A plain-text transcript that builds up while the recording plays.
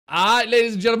All right,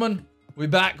 ladies and gentlemen, we're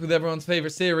back with everyone's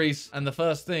favorite series. And the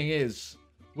first thing is,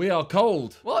 we are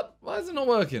cold. What? Why is it not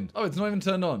working? Oh, it's not even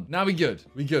turned on. Now we good.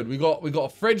 We good. We got a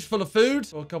fridge full of food.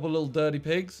 Got a couple little dirty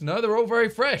pigs. No, they're all very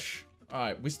fresh. All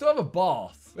right, we still have a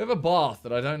bath. We have a bath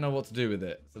that I don't know what to do with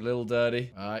it. It's a little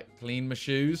dirty. All right, clean my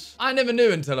shoes. I never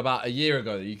knew until about a year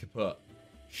ago that you could put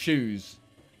shoes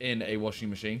in a washing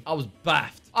machine. I was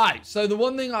baffed. All right, so the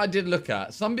one thing I did look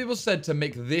at, some people said to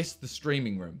make this the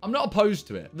streaming room. I'm not opposed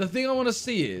to it. The thing I want to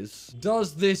see is,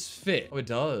 does this fit? Oh, it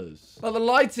does. But the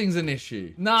lighting's an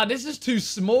issue. Nah, this is too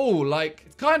small. Like,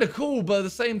 it's kind of cool, but at the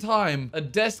same time, a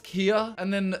desk here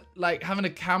and then like having a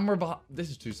camera behind. This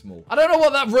is too small. I don't know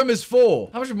what that room is for.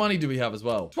 How much money do we have as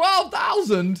well?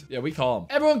 12,000. Yeah, we can't.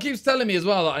 Everyone keeps telling me as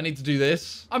well that I need to do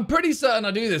this. I'm pretty certain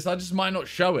I do this. I just might not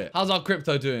show it. How's our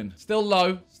crypto doing? Still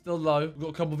low. Still low. We've got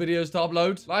a couple videos to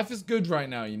upload. Life is good right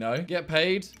now, you know. Get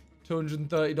paid.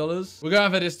 $230. We're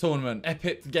going for this tournament.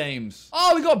 Epic Games.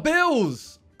 Oh, we got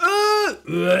bills.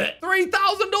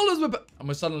 $3,000. And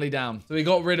we're suddenly down. So we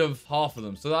got rid of half of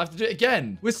them. So I have to do it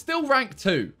again. We're still rank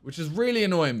 2, which is really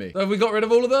annoying me. So have we got rid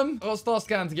of all of them? I've got to start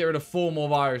scanning to get rid of 4 more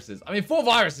viruses. I mean, 4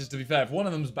 viruses, to be fair. If one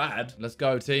of them's bad. Let's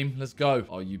go, team. Let's go.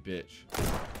 Oh, you bitch.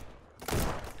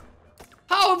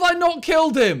 How have I not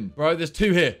killed him? Bro, there's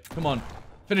 2 here. Come on.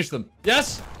 Finish them.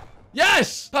 Yes.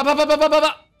 Yes. Pa, pa, pa, pa, pa, pa,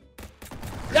 pa.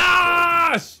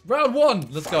 Yes. Round 1.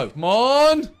 Let's go. Come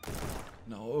on.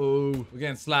 No. We're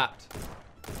getting slapped.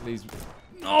 Please.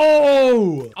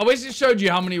 No. I wish it showed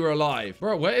you how many were alive.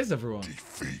 Bro, where is everyone?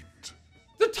 Defeat.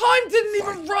 The time didn't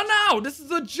even run out. This is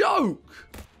a joke.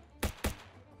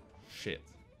 Shit.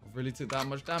 I really took that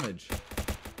much damage.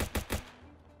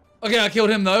 Okay, I killed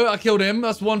him though. I killed him.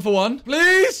 That's 1 for 1.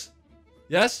 Please.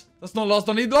 Yes. That's not last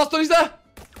one. The last one, he's there.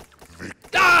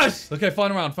 Yes! Okay,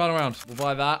 final round, final round. We'll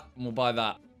buy that, and we'll buy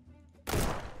that.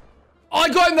 Oh, I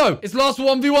got him, though! It's last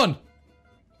 1v1.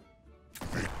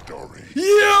 Victory.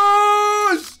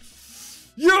 Yes!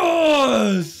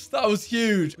 Yes! That was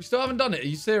huge. We still haven't done it. Are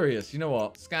you serious? You know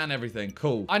what? Scan everything.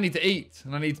 Cool. I need to eat,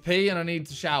 and I need to pee, and I need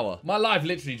to shower. My life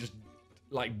literally just,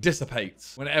 like,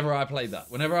 dissipates whenever I play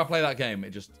that. Whenever I play that game, it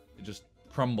just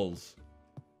crumbles.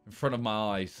 In front of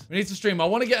my eyes. We need to stream. I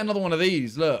want to get another one of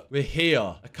these. Look, we're here.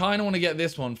 I kind of want to get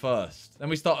this one first. Then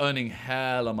we start earning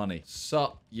hella money.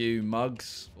 Sup, you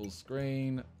mugs. Full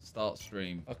screen. Start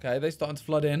stream. Okay, they starting to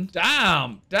flood in.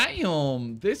 Damn.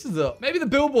 Damn. This is a... Maybe the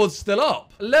billboard's still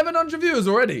up. 1,100 viewers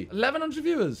already. 1,100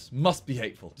 viewers. Must be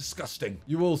hateful. Disgusting.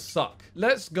 You all suck.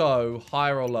 Let's go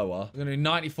higher or lower. We're going to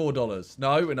do $94.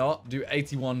 No, we're not. Do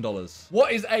 $81.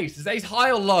 What is ace? Is ace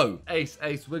high or low? Ace,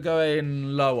 ace. We're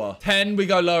going lower. 10. We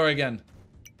go lower again.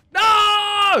 No!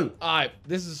 All right,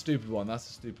 this is a stupid one. That's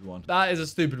a stupid one. That is a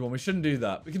stupid one. We shouldn't do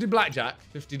that. We can do blackjack.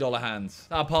 $50 hands.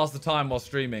 That'll pass the time while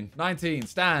streaming. 19,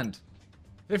 stand.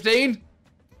 15.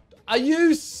 Are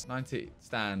you... 19,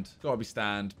 stand. Gotta be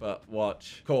stand, but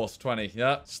watch. Of course, 20.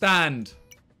 Yeah. Stand.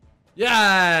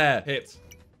 Yeah. Hit.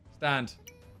 Stand.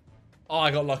 Oh,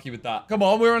 I got lucky with that. Come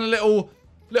on, we're on a little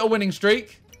winning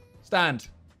streak. Stand.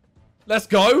 Let's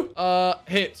go.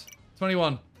 Hit.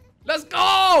 21. Let's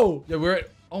go. Yeah, we're at...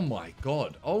 Oh my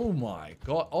god. Oh my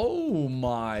god. Oh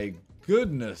my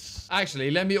goodness.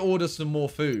 Actually, let me order some more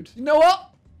food. You know what?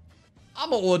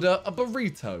 I'm gonna order a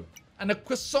burrito and a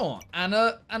croissant and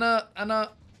a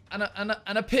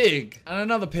pig and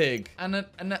another pig and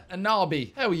an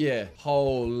arby. Hell yeah.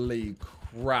 Holy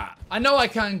crap. I know I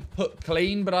can put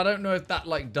clean, but I don't know if that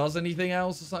like does anything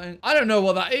else or something. I don't know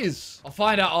what that is. I'll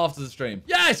find out after the stream.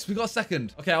 Yes, we got a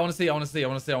second. Okay, I want to see. I want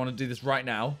to do this right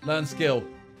now. Learn skill.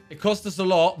 It cost us a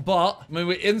lot, but I mean,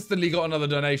 we instantly got another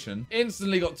donation.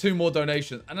 Instantly got 2 more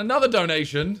donations and another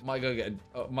donation. Might get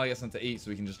something to eat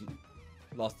so we can just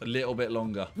last a little bit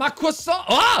longer. My croissant.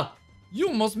 Ah! You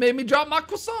almost made me drop my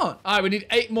croissant. All right, we need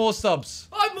 8 more subs.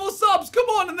 5 more subs. Come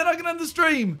on, and then I can end the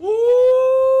stream. Ooh,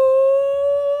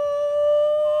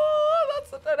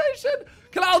 that's a donation.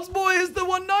 Clouds Boy is the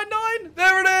 199.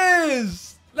 There it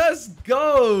is. Let's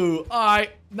go. All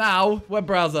right, now web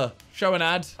browser. Show an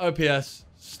ad. OPS.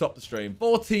 Stop the stream.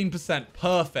 14%.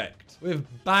 Perfect. We've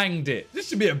banged it. This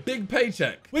should be a big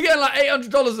paycheck. We're getting like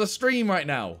 $800 a stream right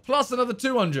now. Plus another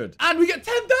 200. And we get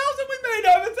 10,000. We made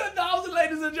over 10,000,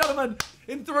 ladies and gentlemen.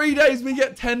 In 3 days, we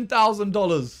get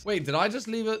 $10,000. Wait, did I just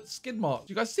leave a skid mark?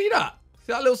 Do you guys see that?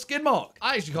 See that little skid mark?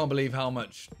 I actually can't believe how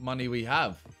much money we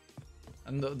have.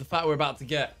 And the fact we're about to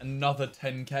get another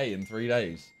 10K in 3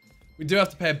 days. We do have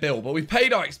to pay a bill, but we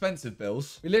paid our expensive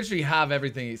bills. We literally have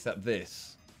everything except this.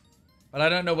 But I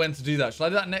don't know when to do that. Shall I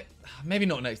do that next? Maybe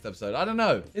not next episode. I don't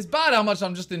know. It's bad how much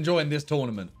I'm just enjoying this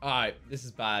tournament. All right, this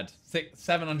is bad.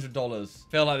 $700.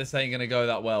 Feel like this ain't gonna go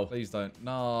that well. Please don't.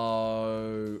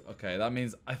 No. Okay, that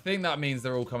means... I think that means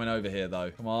they're all coming over here, though.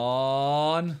 Come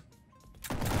on.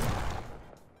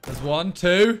 There's 1,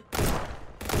 2. Let's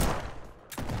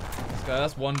go.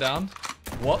 That's 1 down.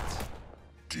 What?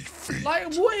 Defeat.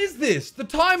 Like, what is this? The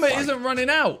timer isn't running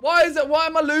out. Why is it? Why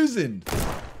am I losing?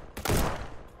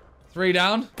 3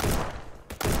 down.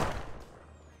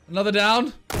 Another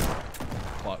down.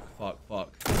 Fuck, fuck,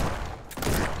 fuck.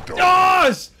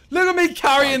 Yes! Look at me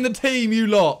carrying the team, you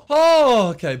lot. Oh,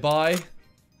 okay, bye.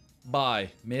 Bye.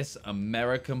 Miss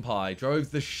American Pie.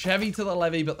 Drove the Chevy to the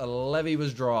levee, but the levee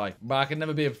was dry. But I can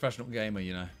never be a professional gamer,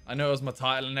 you know. I know it was my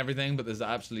title and everything, but there's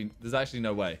actually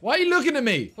no way. Why are you looking at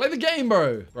me? Play the game,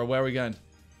 bro. Bro, where are we going?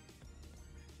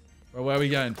 Bro, where are we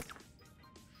going?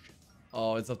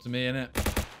 Oh, it's up to me, innit?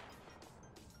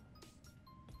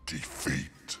 Defeat.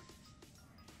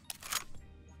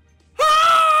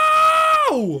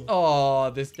 Oh,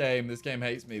 this game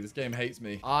hates me. This game hates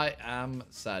me. I am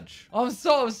sad. I'm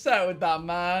so upset with that,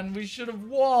 man. We should have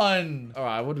won. All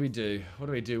right, what do we do? What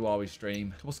do we do while we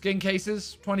stream? Couple skin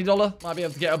cases, $20. Might be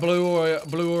able to get a blue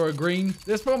or a green.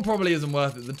 This one probably isn't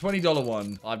worth it. The $20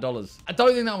 one, $5. I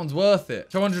don't think that one's worth it.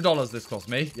 $200 this cost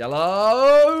me.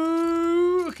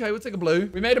 Yellow. Okay, we'll take a blue.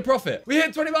 We made a profit. We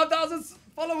hit 25,000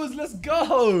 followers. Let's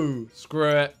go. Screw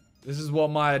it. This is what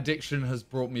my addiction has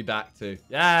brought me back to.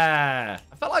 Yeah.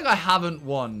 I felt like I haven't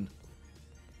won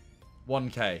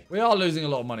 1K. We are losing a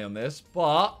lot of money on this,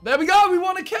 but there we go. We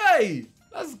won a K.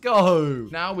 Let's go.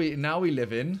 Now we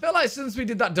live in. I feel like since we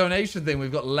did that donation thing,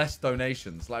 we've got less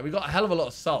donations. Like, we got a hell of a lot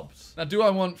of subs. Now, do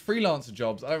I want freelancer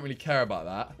jobs? I don't really care about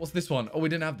that. What's this one? Oh, we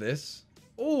didn't have this.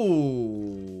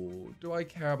 Oh, do I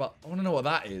care about... I want to know what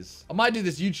that is. I might do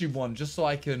this YouTube one just so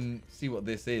I can see what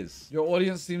this is. Your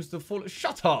audience seems to fall...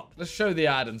 Shut up. Let's show the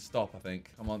ad and stop, I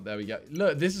think. Come on, there we go.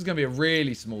 Look, this is going to be a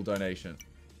really small donation.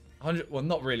 100... Well,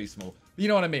 not really small. But you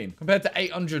know what I mean? Compared to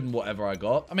 800 and whatever I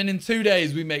got. I mean, in 2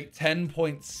 days, we make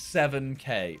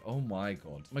 10.7K. Oh, my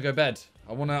God. I'm going to go bed.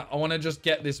 I wanna just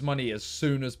get this money as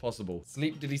soon as possible.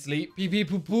 Sleep, did he sleep? Pee pee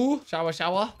poo poo. Shower,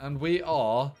 shower. And we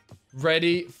are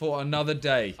ready for another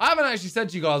day. I haven't actually said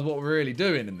to you guys what we're really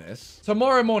doing in this.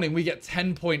 Tomorrow morning, we get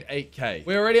 10.8K.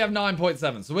 We already have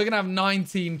 9.7, so we're gonna have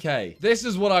 19K. This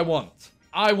is what I want.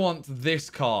 I want this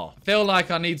car. I feel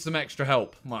like I need some extra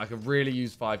help. I could really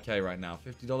use 5K right now.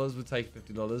 $50, we'll take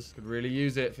 $50. Could really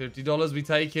use it. $50, we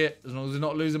take it. As long as we're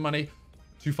not losing money.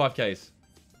 2 5Ks.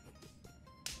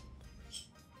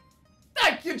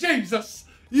 Thank you, Jesus.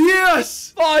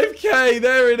 Yes! 5K.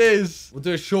 There it is. We'll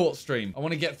do a short stream. I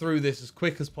want to get through this as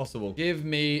quick as possible. Give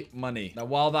me money. Now,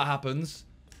 while that happens,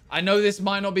 I know this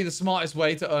might not be the smartest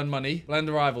way to earn money. Blend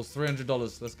arrivals,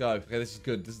 $300. Let's go. Okay, this is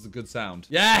good. This is a good sound.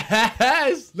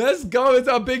 Yes! Let's go. It's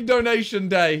our big donation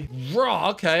day.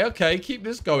 Raw. Okay, okay. Keep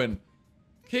this going.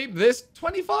 Keep this.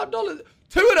 $25.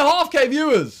 2.5K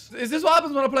viewers. Is this what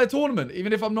happens when I play a tournament,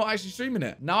 even if I'm not actually streaming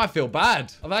it? Now I feel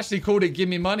bad. I've actually called it Give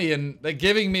Me Money, and they're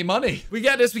giving me money. We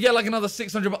get this. We get like another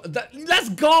 600. Let's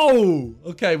go.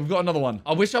 Okay, we've got another one.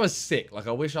 I wish I was sick. Like,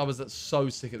 I wish I was so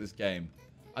sick at this game.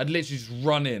 I'd literally just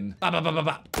run in. Bah, bah, bah, bah,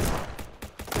 bah.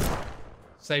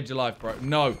 Saved your life, bro.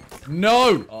 No.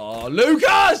 No. Oh,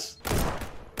 Lucas.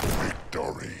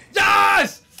 Victory.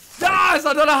 Yes. Yes.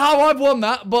 I don't know how I've won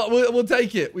that, but we'll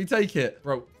take it. We take it.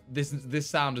 Bro, this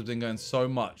sound has been going so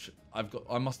much.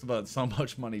 I must have earned so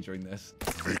much money during this.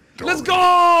 Victory. Let's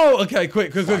go. Okay,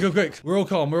 quick. We're all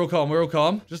calm. We're all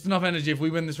calm. Just enough energy. If we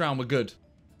win this round, we're good.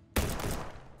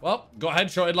 Well, got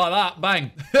headshotted like that.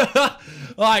 Bang.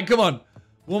 All right, come on.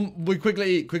 We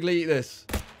quickly eat this.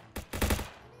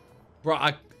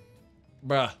 Bruh,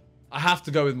 I have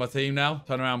to go with my team now.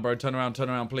 Turn around, bro. Turn around,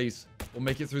 please. We'll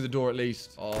make it through the door at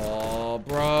least. Oh,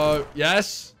 bro.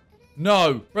 Yes.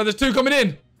 No. Bro, there's 2 coming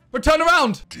in. Bro, turn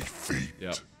around. Defeat.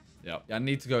 Yep. Yeah, I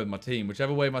need to go with my team.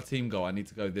 Whichever way my team go, I need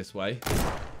to go this way.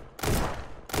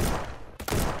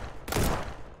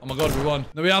 Oh my God, we won.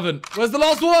 No, we haven't. Where's the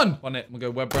last one? Won it. I'm gonna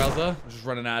go web browser. We'll just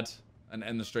run an ad and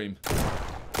end the stream.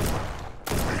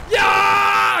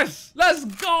 Yes! Let's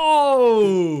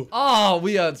go! Oh,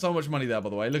 we earned so much money there, by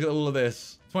the way. Look at all of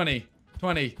this. 20,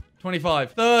 20,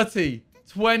 25, 30,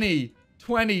 20,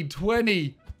 20,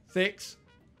 26,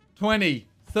 20,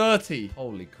 30.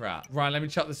 Holy crap. Right, let me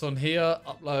chuck this on here.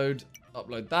 Upload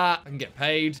that. I can get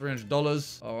paid.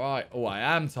 $300. All right. Oh, I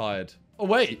am tired. Oh,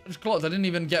 wait. I just clocked. I didn't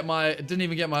even get my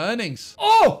earnings.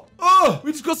 Oh!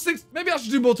 We just got 6. Maybe I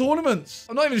should do more tournaments.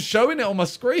 I'm not even showing it on my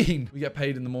screen. We get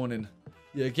paid in the morning.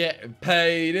 You're getting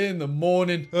paid in the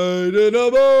morning. Paid in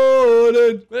the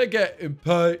morning. We're getting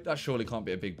paid. That surely can't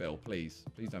be a big bill. Please.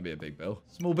 Please don't be a big bill.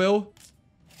 Small bill.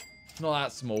 It's not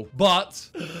that small. But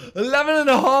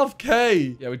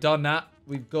 11.5K. Yeah, we've done that.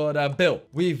 We've got a bill.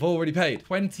 We've already paid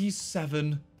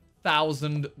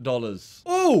 $27,000.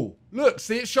 Oh, look,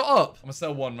 see it shot up. I'm gonna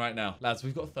sell one right now. Lads,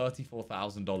 we've got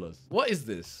 $34,000. What is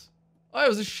this? Oh, it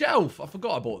was a shelf. I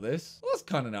forgot I bought this. Well, that's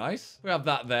kind of nice. We have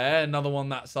that there. Another one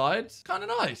that side. Kind of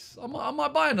nice. I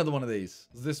might buy another one of these.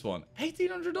 What's this one?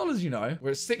 $1,800, you know. We're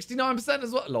at 69%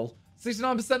 as well. Lol.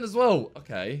 69% as well.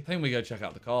 Okay. I think we go check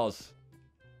out the cars.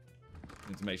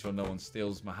 Need to make sure no one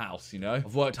steals my house, you know?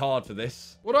 I've worked hard for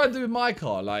this. What do I do with my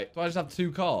car? Like, do I just have 2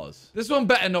 cars? This one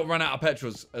better not run out of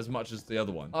petrol as much as the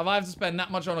other one. If I have to spend that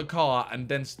much on a car and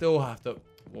then still have to...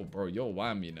 Well, bro, you're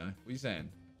wham, you know? What are you saying?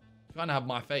 You kind of have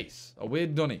my face. A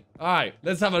weird dunny. All right,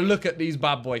 let's have a look at these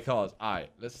bad boy cars. All right,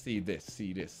 let's see this,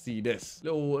 see this, see this.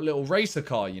 Little racer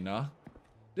car, you know?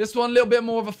 This one, a little bit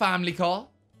more of a family car.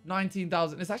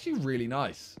 19,000. It's actually really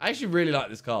nice. I actually really like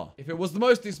this car. If it was the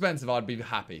most expensive, I'd be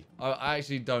happy. I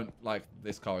actually don't like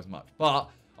this car as much. But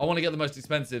I want to get the most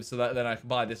expensive so that then I can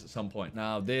buy this at some point.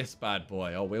 Now, this bad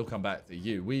boy. Oh, we'll come back to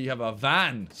you. We have a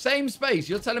van. Same space.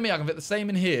 You're telling me I can fit the same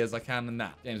in here as I can in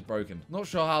that. Game's broken. Not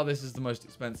sure how this is the most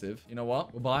expensive. You know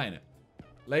what? We're buying it.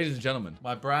 Ladies and gentlemen,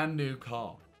 my brand new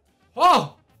car.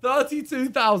 Oh!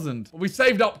 32,000. We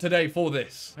saved up today for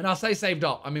this. And I say saved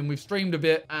up. I mean, we've streamed a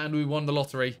bit and we won the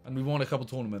lottery and we won a couple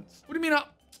tournaments. What do you mean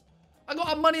I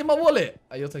got money in my wallet?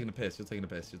 Oh, you're taking a piss. You're taking a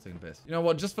piss. You're taking a piss. You know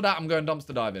what? Just for that, I'm going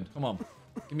dumpster diving. Come on.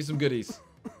 Give me some goodies.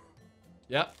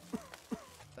 Yep.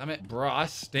 Damn it. Bruh, I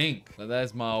stink. So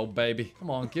there's my old baby. Come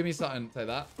on, give me something. Take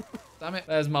that. Damn it.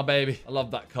 There's my baby. I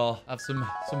love that car. I have some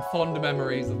fond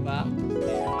memories of that.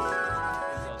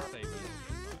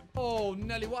 Oh,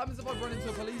 Nelly, what happens if I run into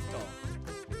a police car?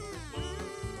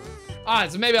 Alright,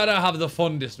 so maybe I don't have the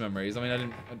fondest memories. I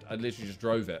mean, I literally just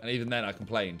drove it. And even then, I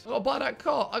complained. I gotta buy that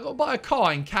car. I gotta buy a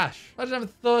car in cash. Imagine having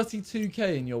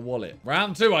 32K in your wallet.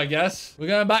 Round 2, I guess. We're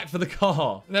going back for the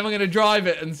car. And then we're gonna drive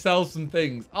it and sell some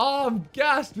things. Oh, I'm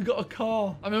gassed. We got a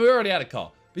car. I mean, we already had a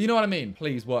car. But you know what I mean?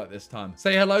 Please work this time.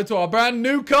 Say hello to our brand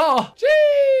new car.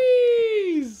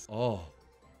 Jeez. Oh.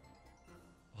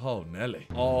 Oh, Nelly.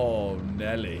 Oh,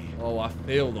 Nelly. Oh, I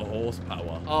feel the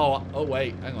horsepower. Oh,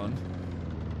 wait. Hang on.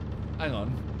 Hang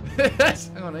on.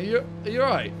 Hang on. Are you all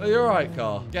right? Are you all right,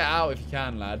 car? Get out if you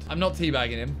can, lad. I'm not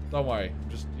teabagging him. Don't worry.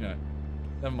 I'm just, you know,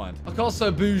 never mind. Our car's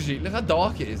so bougie. Look how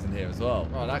dark it is in here as well.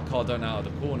 Oh, that car don't out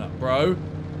of the corner. Bro.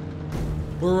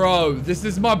 Bro, this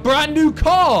is my brand new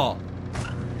car.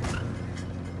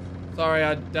 Sorry,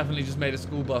 I definitely just made a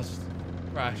school bus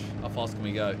crash. How fast can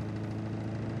we go?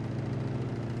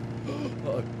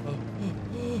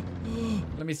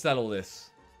 Let me sell all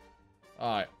this.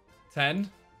 All right. 10.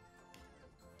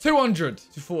 200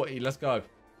 to 40. Let's go.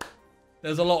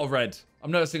 There's a lot of red. I'm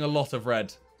noticing a lot of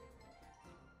red.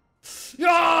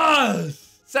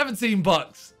 Yes! 17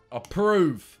 bucks.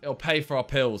 Approve. It'll pay for our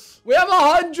pills. We have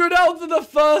 100 health for the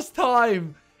first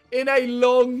time in a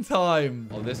long time.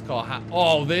 Oh, this car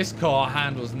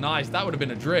handles nice. That would have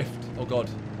been a drift. Oh, God.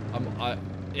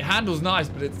 It handles nice,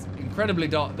 but it's incredibly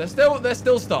dark. They're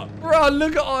still stuck. Bro,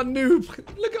 look at our new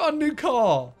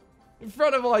car in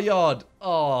front of our yard.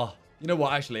 Oh, you know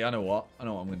what? Actually, I know what I'm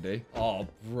gonna do. Oh,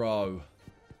 bro,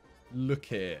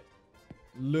 look at it.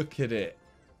 Look at it.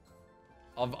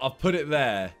 I've put it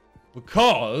there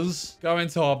because go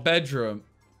into our bedroom.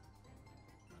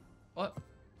 What?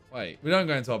 Wait, we don't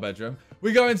go into our bedroom.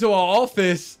 We go into our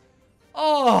office.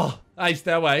 Oh, hey,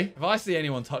 stay away. If I see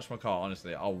anyone touch my car,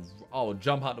 honestly, I'll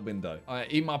jump out the window. I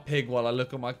eat my pig while I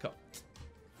look at my car.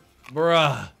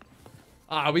 Bruh.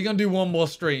 We're going to do one more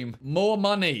stream. More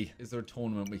money. Is there a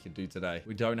tournament we could do today?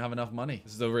 We don't have enough money.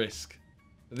 This is a risk.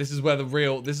 This is where the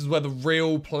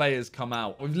real players come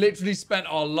out. We've literally spent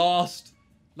our last,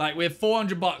 like, we have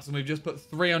 400 bucks and we've just put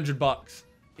 300 bucks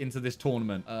into this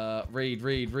tournament.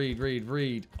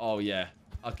 Read. Oh, yeah.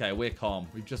 Okay, we're calm.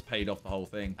 We've just paid off the whole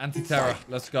thing. Anti-terror.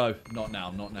 Let's go. Not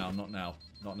now. Not now. Not now.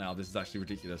 Not now. This is actually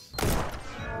ridiculous.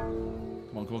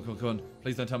 Come on, come on, come on, come on.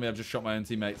 Please don't tell me I've just shot my own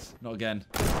teammates. Not again.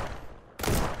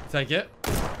 Take it.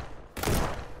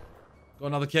 Got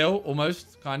another kill.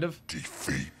 Almost. Kind of.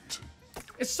 Defeat.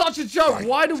 It's such a joke.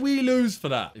 Why do we lose for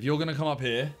that? If you're going to come up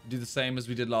here, do the same as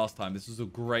we did last time. This was a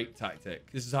great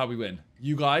tactic. This is how we win.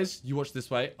 You guys, you watch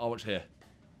this way. I'll watch here.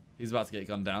 He's about to get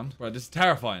gunned down. Bro, this is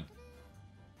terrifying.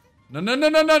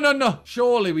 No.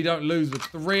 Surely we don't lose with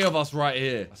 3 of us right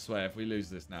here. I swear, if we lose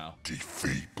this now.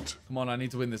 Defeat. Come on, I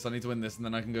need to win this. I need to win this, and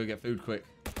then I can go get food quick.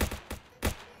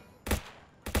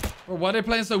 Bro, why are they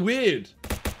playing so weird?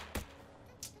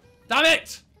 Damn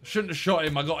it! I shouldn't have shot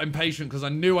him. I got impatient because I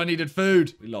knew I needed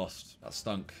food. We lost. That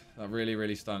stunk. That really,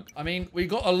 really stunk. I mean, we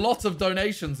got a lot of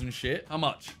donations and shit. How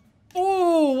much? Oh!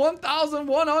 Ooh,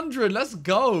 1,100. Let's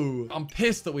go. I'm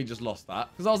pissed that we just lost that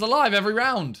because I was alive every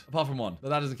round, apart from one, but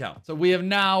that doesn't count. So we have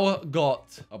now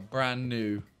got a brand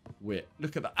new whip.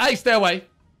 Look at that. Hey, stay away.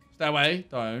 Stay away.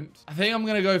 Don't. I think I'm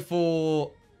going to go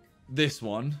for this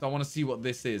one. I want to see what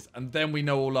this is. And then we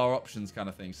know all our options kind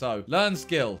of thing. So learn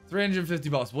skill. 350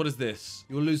 bucks. What is this?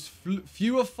 You'll lose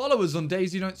fewer followers on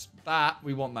days you don't... That.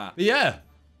 We want that. But yeah.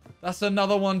 That's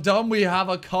another one done. We have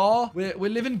a car. We're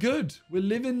living good. We're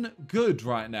living good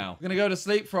right now. We're going to go to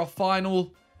sleep for our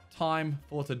final time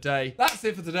for today. That's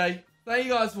it for today. Thank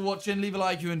you guys for watching. Leave a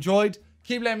like if you enjoyed.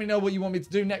 Keep letting me know what you want me to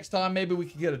do next time. Maybe we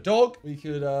could get a dog. We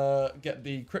could get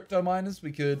the crypto miners.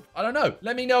 We could, I don't know.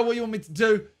 Let me know what you want me to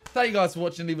do. Thank you guys for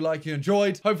watching. Leave a like if you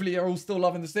enjoyed. Hopefully you're all still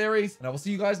loving the series. And I will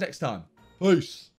see you guys next time. Peace.